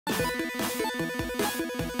We're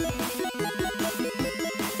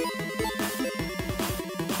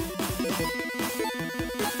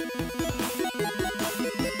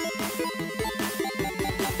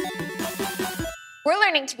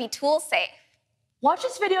learning to be tool safe. Watch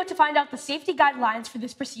this video to find out the safety guidelines for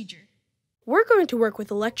this procedure. We're going to work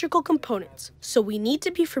with electrical components, so we need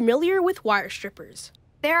to be familiar with wire strippers.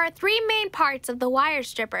 There are three main parts of the wire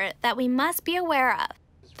stripper that we must be aware of.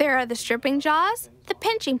 There are the stripping jaws, the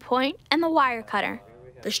pinching point, and the wire cutter.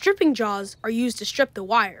 The stripping jaws are used to strip the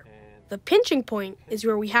wire. The pinching point is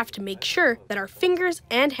where we have to make sure that our fingers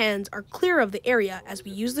and hands are clear of the area as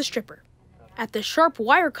we use the stripper. At the sharp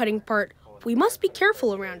wire cutting part, we must be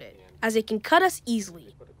careful around it, as it can cut us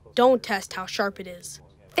easily. Don't test how sharp it is.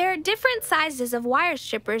 There are different sizes of wire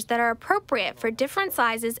strippers that are appropriate for different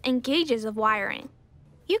sizes and gauges of wiring.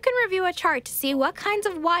 You can review a chart to see what kinds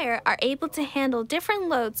of wire are able to handle different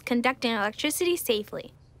loads conducting electricity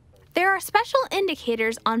safely. There are special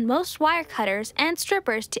indicators on most wire cutters and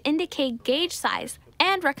strippers to indicate gauge size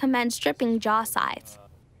and recommend stripping jaw size.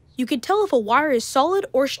 You can tell if a wire is solid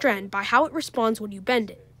or strand by how it responds when you bend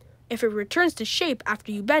it. If it returns to shape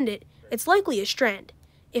after you bend it, it's likely a strand.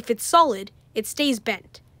 If it's solid, it stays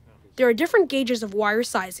bent. There are different gauges of wire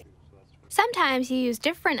sizing. Sometimes you use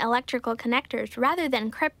different electrical connectors rather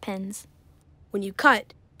than crimp pins. When you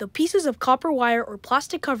cut, the pieces of copper wire or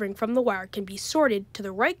plastic covering from the wire can be sorted to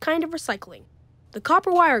the right kind of recycling. The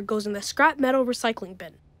copper wire goes in the scrap metal recycling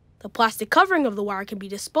bin. The plastic covering of the wire can be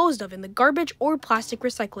disposed of in the garbage or plastic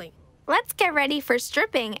recycling. Let's get ready for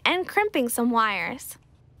stripping and crimping some wires.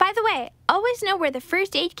 By the way, always know where the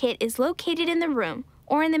first aid kit is located in the room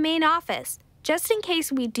or in the main office, just in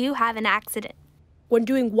case we do have an accident. When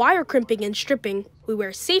doing wire crimping and stripping, we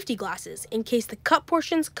wear safety glasses in case the cut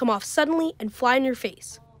portions come off suddenly and fly in your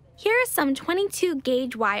face. Here is some 22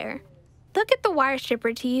 gauge wire. Look at the wire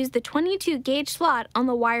stripper to use the 22 gauge slot on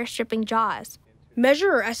the wire stripping jaws.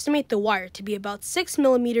 Measure or estimate the wire to be about 6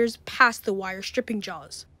 millimeters past the wire stripping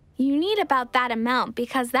jaws. You need about that amount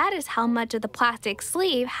because that is how much of the plastic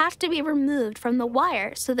sleeve has to be removed from the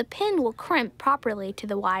wire so the pin will crimp properly to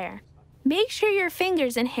the wire. Make sure your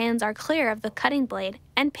fingers and hands are clear of the cutting blade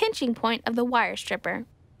and pinching point of the wire stripper.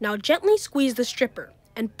 Now gently squeeze the stripper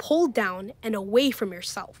and pull down and away from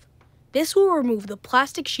yourself. This will remove the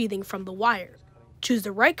plastic sheathing from the wire. Choose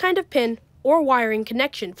the right kind of pin or wiring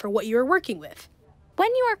connection for what you are working with.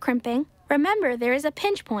 When you are crimping, remember there is a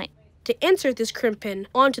pinch point. To insert this crimp pin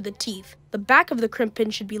onto the teeth, the back of the crimp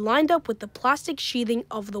pin should be lined up with the plastic sheathing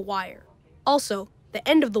of the wire. Also, the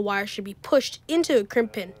end of the wire should be pushed into a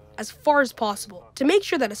crimp pin as far as possible to make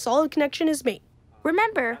sure that a solid connection is made.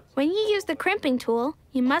 Remember, when you use the crimping tool,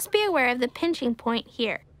 you must be aware of the pinching point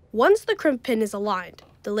here. Once the crimp pin is aligned,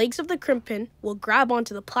 the legs of the crimp pin will grab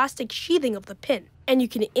onto the plastic sheathing of the pin, and you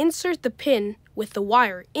can insert the pin with the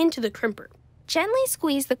wire into the crimper. Gently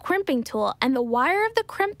squeeze the crimping tool and the wire of the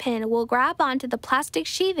crimp pin will grab onto the plastic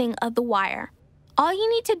sheathing of the wire. All you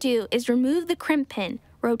need to do is remove the crimp pin,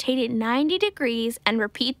 rotate it 90 degrees, and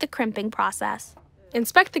repeat the crimping process.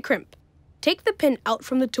 Inspect the crimp. Take the pin out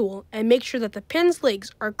from the tool and make sure that the pin's legs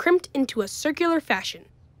are crimped into a circular fashion.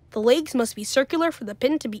 The legs must be circular for the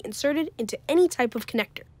pin to be inserted into any type of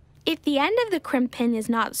connector. If the end of the crimp pin is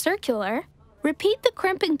not circular, repeat the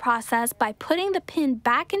crimping process by putting the pin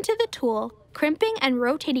back into the tool, crimping and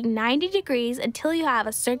rotating 90 degrees until you have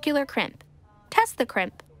a circular crimp. Test the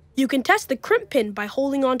crimp. You can test the crimp pin by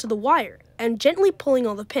holding onto the wire and gently pulling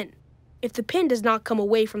on the pin. If the pin does not come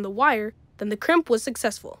away from the wire, then the crimp was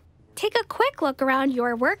successful. Take a quick look around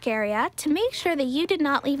your work area to make sure that you did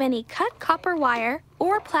not leave any cut copper wire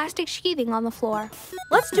or plastic sheathing on the floor.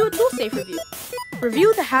 Let's do a toolSafe review.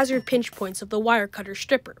 Review the hazard pinch points of the wire cutter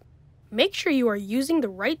stripper. Make sure you are using the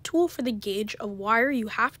right tool for the gauge of wire you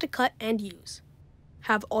have to cut and use.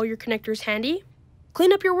 Have all your connectors handy?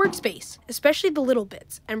 Clean up your workspace, especially the little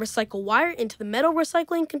bits, and recycle wire into the metal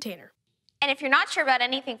recycling container. And if you're not sure about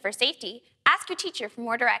anything for safety, ask your teacher for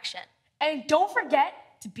more direction. And don't forget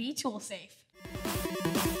to be tool safe.